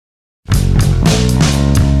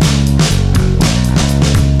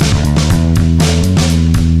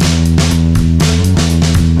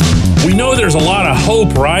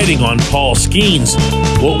hope riding on Paul Skenes.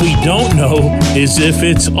 What we don't know is if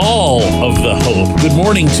it's all of the hope. Good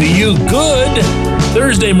morning to you. Good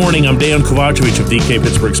Thursday morning. I'm Dan Kovacevic of DK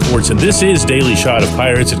Pittsburgh Sports, and this is Daily Shot of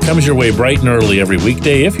Pirates. It comes your way bright and early every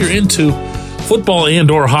weekday. If you're into football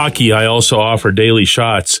and or hockey, I also offer daily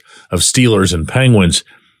shots of Steelers and Penguins,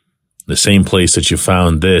 the same place that you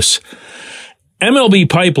found this. MLB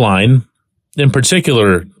Pipeline, in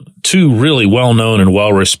particular, two really well-known and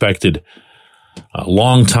well-respected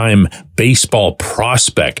longtime baseball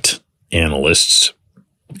prospect analysts,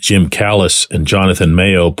 Jim Callis and Jonathan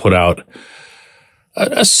Mayo, put out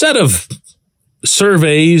a set of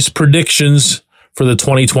surveys, predictions for the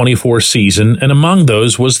 2024 season, and among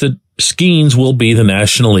those was that Skenes will be the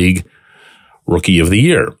National League Rookie of the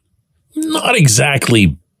Year. Not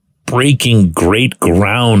exactly breaking great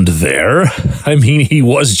ground there. I mean, he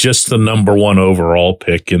was just the number one overall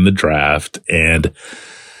pick in the draft and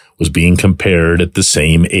was being compared at the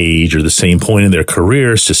same age or the same point in their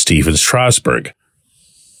careers to Steven Strasburg.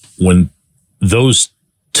 When those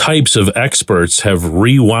types of experts have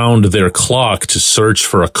rewound their clock to search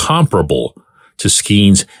for a comparable to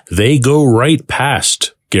Skenes, they go right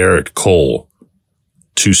past Garrett Cole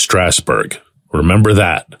to Strasburg. Remember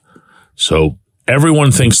that. So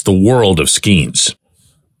everyone thinks the world of Skenes.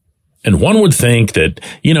 And one would think that,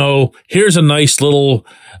 here's a nice little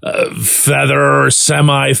feather or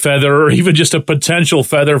semi-feather or even just a potential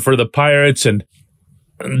feather for the Pirates, and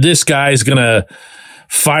this guy's going to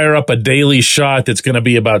fire up a daily shot that's going to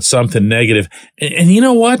be about something negative. And you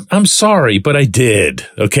know what? I'm sorry, but I did,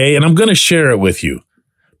 okay? And I'm going to share it with you.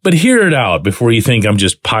 But hear it out before you think I'm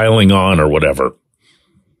just piling on or whatever.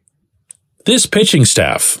 This pitching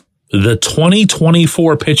staff, the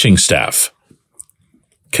 2024 pitching staff,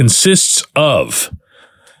 consists of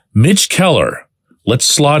Mitch Keller. Let's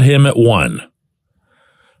slot him at 1.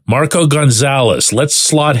 Marco Gonzalez. Let's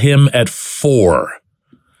slot him at 4.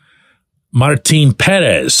 Martin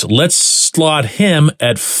Perez. Let's slot him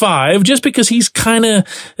at 5, just because he's kind of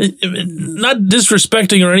not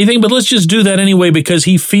disrespecting or anything, but let's just do that anyway because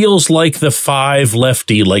he feels like the 5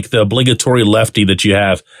 lefty, like the obligatory lefty that you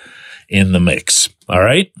have in the mix. All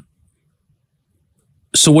right?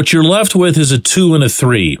 So what you're left with is a 2 and a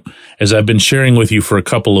 3, as I've been sharing with you for a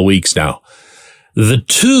couple of weeks now. The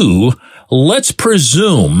 2, let's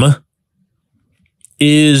presume,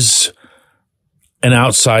 is an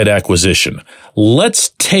outside acquisition.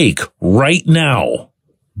 Let's take right now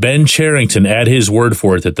Ben Cherington at his word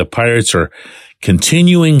for it that the Pirates are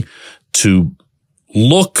continuing to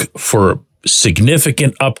look for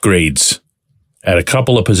significant upgrades at a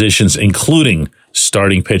couple of positions, including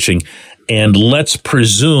starting pitching. And let's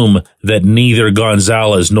presume that neither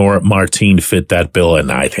Gonzalez nor Martin fit that bill.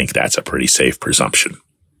 And I think that's a pretty safe presumption,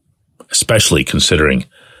 especially considering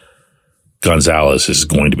Gonzalez is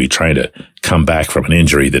going to be trying to come back from an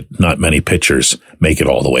injury that not many pitchers make it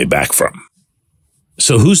all the way back from.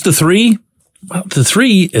 So who's the 3? Well, the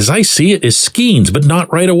 3, as I see it, is Skenes, but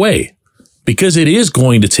not right away, because it is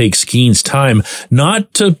going to take Skenes time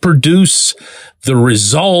not to produce the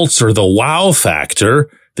results or the wow factor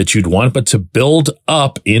that you'd want, but to build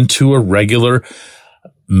up into a regular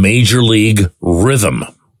major league rhythm.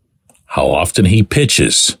 How often he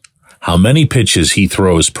pitches, how many pitches he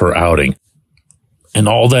throws per outing, and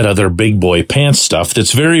all that other big boy pants stuff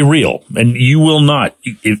that's very real. And you will not,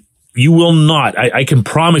 I can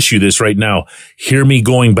promise you this right now, hear me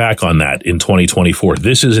going back on that in 2024.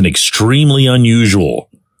 This is an extremely unusual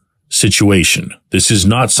situation. This is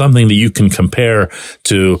not something that you can compare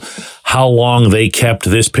to how long they kept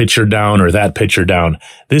this pitcher down or that pitcher down.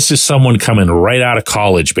 This is someone coming right out of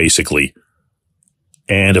college, basically,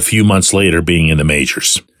 and a few months later being in the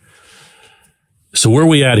majors. So where are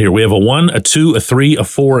we at here? We have a 1, a 2, a 3, a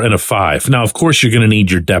 4, and a 5. Now, of course, you're going to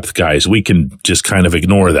need your depth guys. We can just kind of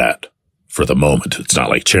ignore that for the moment. It's not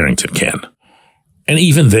like Cherington can. And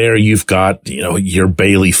even there, you've got, your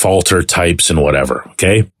Bailey Falter types and whatever,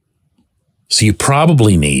 okay? So you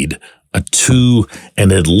probably need a 2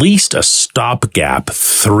 and at least a stopgap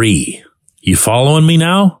 3. You following me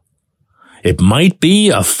now? It might be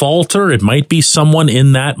a Falter. It might be someone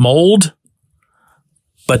in that mold.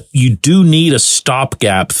 But you do need a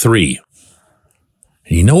stopgap 3.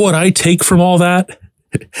 And you know what I take from all that?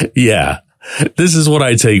 Yeah, this is what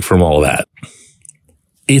I take from all that.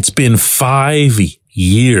 It's been 5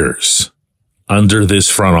 years under this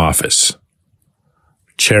front office.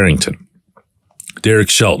 Cherington, Derek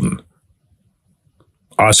Shelton,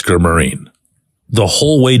 Oscar Marin, the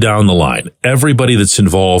whole way down the line, everybody that's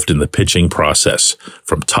involved in the pitching process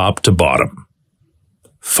from top to bottom.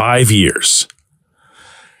 5 years.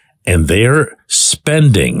 And they're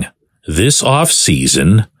spending this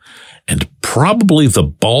offseason, and probably the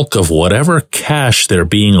bulk of whatever cash they're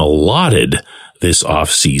being allotted this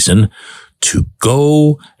offseason, to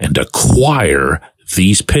go and acquire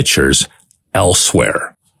these pitchers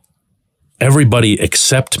elsewhere. Everybody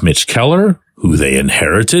except Mitch Keller, who they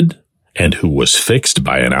inherited and who was fixed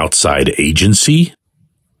by an outside agency,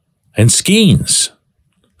 and Skenes,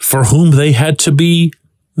 for whom they had to be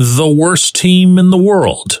the worst team in the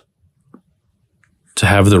world to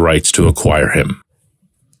have the rights to acquire him.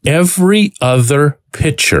 Every other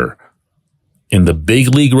pitcher in the big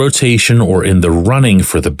league rotation or in the running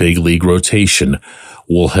for the big league rotation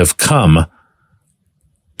will have come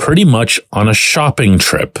pretty much on a shopping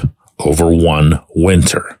trip over one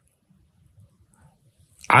winter.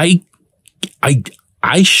 I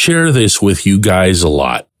share this with you guys a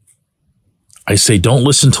lot. I say, don't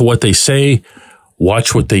listen to what they say,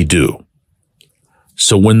 watch what they do.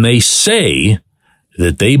 So when they say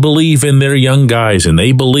that they believe in their young guys and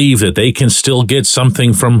they believe that they can still get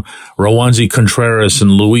something from Roansy Contreras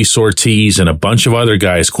and Luis Ortiz and a bunch of other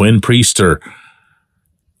guys, Quinn Priester,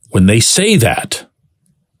 when they say that,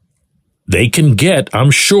 they can get,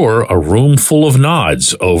 I'm sure, a room full of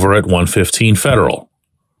nods over at 115 Federal.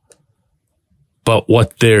 But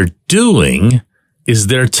what they're doing is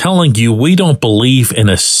they're telling you we don't believe in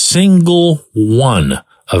a single one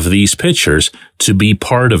of these pitchers to be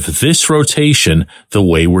part of this rotation the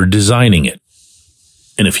way we're designing it.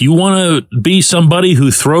 And if you want to be somebody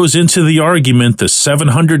who throws into the argument the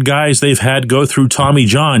 700 guys they've had go through Tommy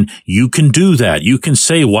John, you can do that. You can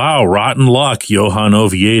say, wow, rotten luck, Johan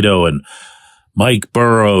Oviedo and Mike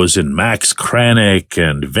Burrows and Max Kranick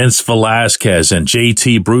and Vince Velasquez and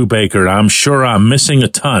JT Brubaker. I'm sure I'm missing a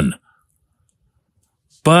ton.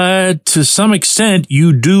 But to some extent,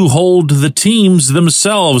 you do hold the teams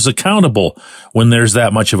themselves accountable when there's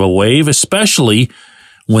that much of a wave, especially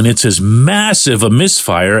when it's as massive a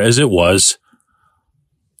misfire as it was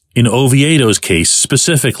in Oviedo's case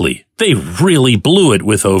specifically. They really blew it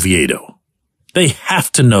with Oviedo. They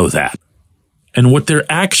have to know that. And what their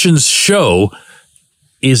actions show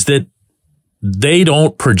is that they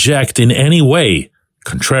don't project in any way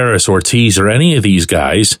Contreras, Ortiz, or any of these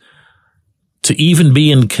guys to even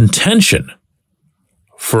be in contention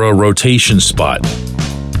for a rotation spot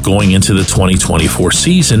going into the 2024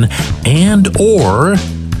 season, and or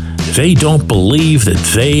they don't believe that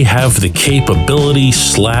they have the capability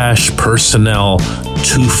 / personnel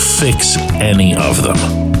to fix any of them.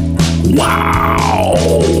 Wow.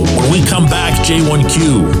 When we come back,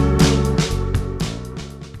 J1Q.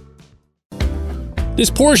 This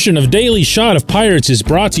portion of Daily Shot of Pirates is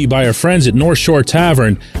brought to you by our friends at North Shore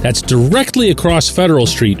Tavern, that's directly across Federal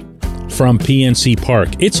Street from PNC Park.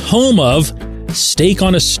 It's home of Steak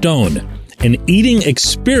on a Stone, an eating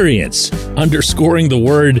experience, underscoring the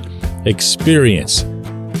word experience.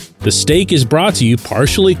 The steak is brought to you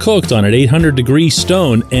partially cooked on an 800-degree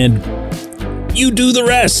stone, and you do the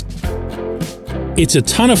rest. It's a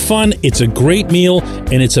ton of fun, it's a great meal,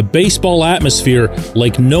 and it's a baseball atmosphere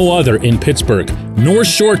like no other in Pittsburgh. North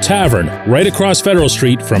Shore Tavern, right across Federal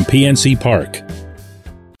Street from PNC Park.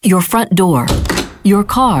 Your front door, your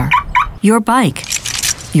car, your bike,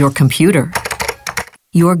 your computer,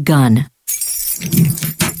 your gun.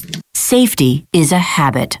 Safety is a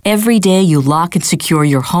habit. Every day you lock and secure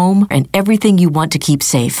your home and everything you want to keep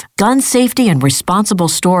safe. Gun safety and responsible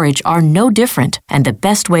storage are no different, and the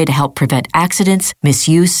best way to help prevent accidents,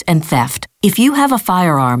 misuse, and theft. If you have a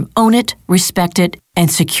firearm, own it, respect it,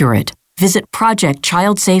 and secure it. Visit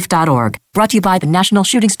ProjectChildSafe.org. Brought to you by the National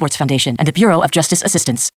Shooting Sports Foundation and the Bureau of Justice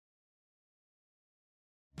Assistance.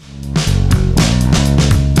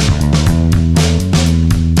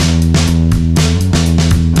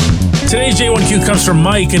 Today's J1Q comes from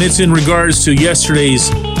Mike, and it's in regards to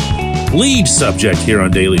yesterday's lead subject here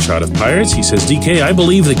on Daily Shot of Pirates. He says, DK, I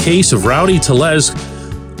believe the case of Rowdy Tellez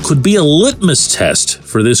could be a litmus test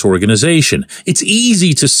for this organization. It's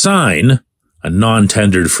easy to sign a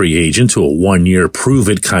non-tendered free agent to a one-year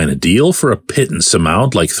prove-it kind of deal for a pittance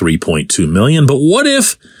amount like $3.2 million. But what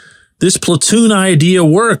if this platoon idea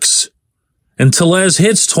works and Tellez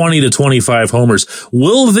hits 20 to 25 homers?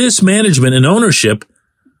 Will this management and ownership,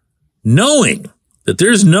 knowing that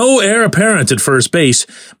there's no heir apparent at first base,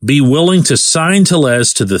 be willing to sign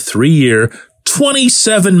Tellez to the 3-year,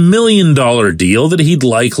 $27 million deal that he'd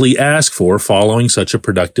likely ask for following such a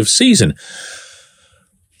productive season?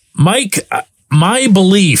 Mike, my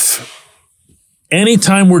belief,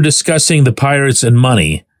 anytime we're discussing the Pirates and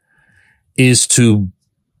money, is to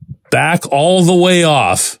back all the way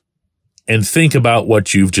off and think about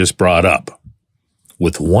what you've just brought up.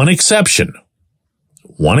 With one exception,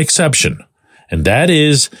 and that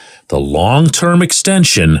is the long-term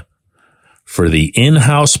extension for the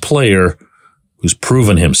in-house player who's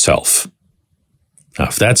proven himself. Now,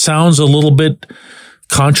 if that sounds a little bit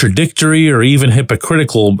contradictory or even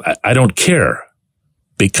hypocritical, I don't care,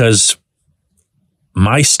 because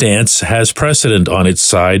my stance has precedent on its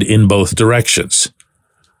side in both directions.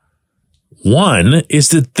 One is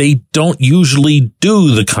that they don't usually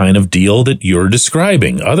do the kind of deal that you're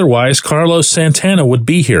describing. Otherwise, Carlos Santana would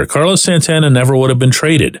be here. Carlos Santana never would have been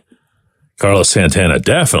traded. Carlos Santana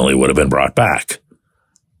definitely would have been brought back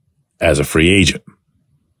as a free agent.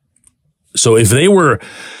 So if they were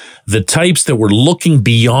the types that were looking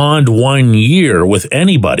beyond 1 year with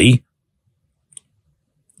anybody,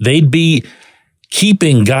 they'd be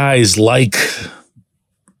keeping guys like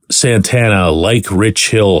Santana, like Rich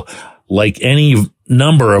Hill, like any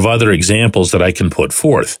number of other examples that I can put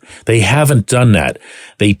forth. They haven't done that.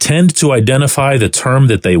 They tend to identify the term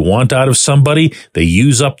that they want out of somebody. They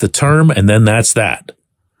use up the term, and then that's that.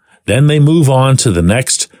 Then they move on to the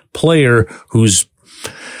next player who's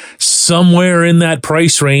somewhere in that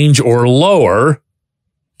price range or lower,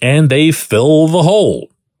 and they fill the hole.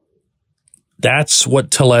 That's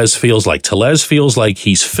what Tellez feels like. Tellez feels like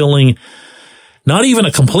he's filling not even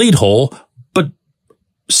a complete hole, but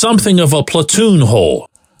something of a platoon hole.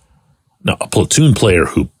 Now, a platoon player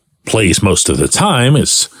who plays most of the time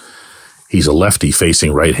he's a lefty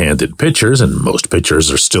facing right-handed pitchers, and most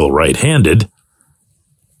pitchers are still right-handed,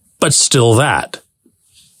 but still that.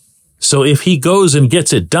 So if he goes and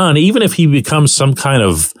gets it done, even if he becomes some kind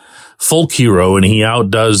of folk hero and he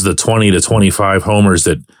outdoes the 20 to 25 homers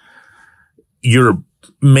that you're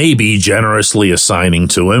maybe generously assigning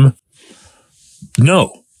to him,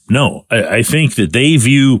 no. I think that they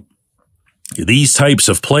view these types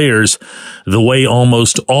of players the way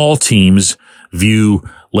almost all teams view,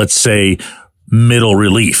 let's say, middle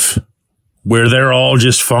relief, where they're all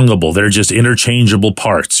just fungible. They're just interchangeable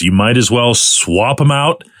parts. You might as well swap them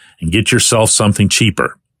out and get yourself something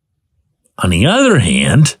cheaper. On the other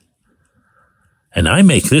hand, and I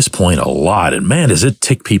make this point a lot, and man, does it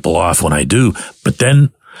tick people off when I do, but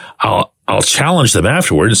then I'll challenge them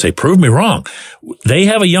afterward and say, prove me wrong. They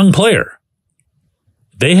have a young player.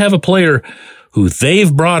 They have a player who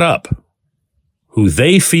they've brought up, who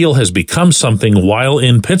they feel has become something while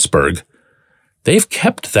in Pittsburgh. They've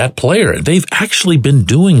kept that player. They've actually been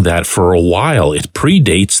doing that for a while. It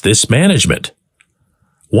predates this management.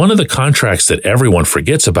 One of the contracts that everyone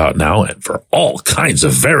forgets about now, and for all kinds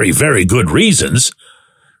of very, very good reasons,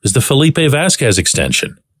 is the Felipe Vasquez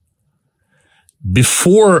extension.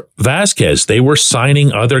 Before Vasquez, they were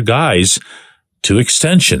signing other guys to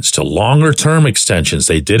extensions, to longer-term extensions.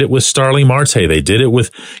 They did it with Starling Marte. They did it with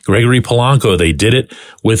Gregory Polanco. They did it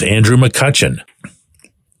with Andrew McCutchen.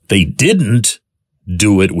 They didn't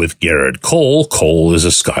do it with Garrett Cole. Cole is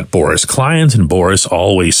a Scott Boras client, and Boras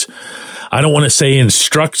always, I don't want to say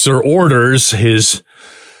instructs or orders his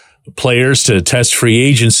players to test free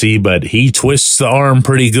agency, but he twists the arm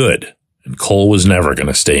pretty good. And Cole was never going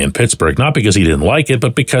to stay in Pittsburgh, not because he didn't like it,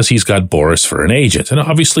 but because he's got Boras for an agent. And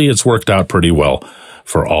obviously it's worked out pretty well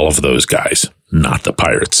for all of those guys, not the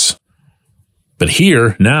Pirates. But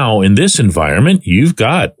here, now, in this environment, you've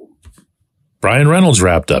got Brian Reynolds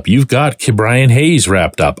wrapped up. You've got Brian Hayes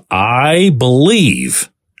wrapped up. I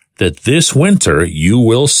believe that this winter you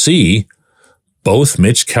will see both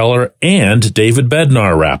Mitch Keller and David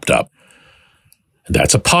Bednar wrapped up.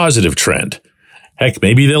 That's a positive trend. Heck,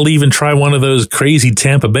 maybe they'll even try one of those crazy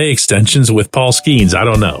Tampa Bay extensions with Paul Skenes. I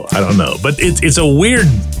don't know. But it's a weird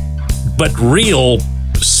but real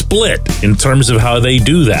split in terms of how they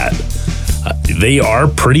do that. They are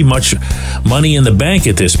pretty much money in the bank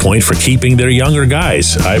at this point for keeping their younger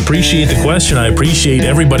guys. I appreciate the question. I appreciate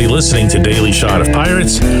everybody listening to Daily Shot of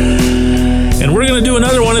Pirates. And we're going to do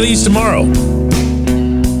another one of these tomorrow.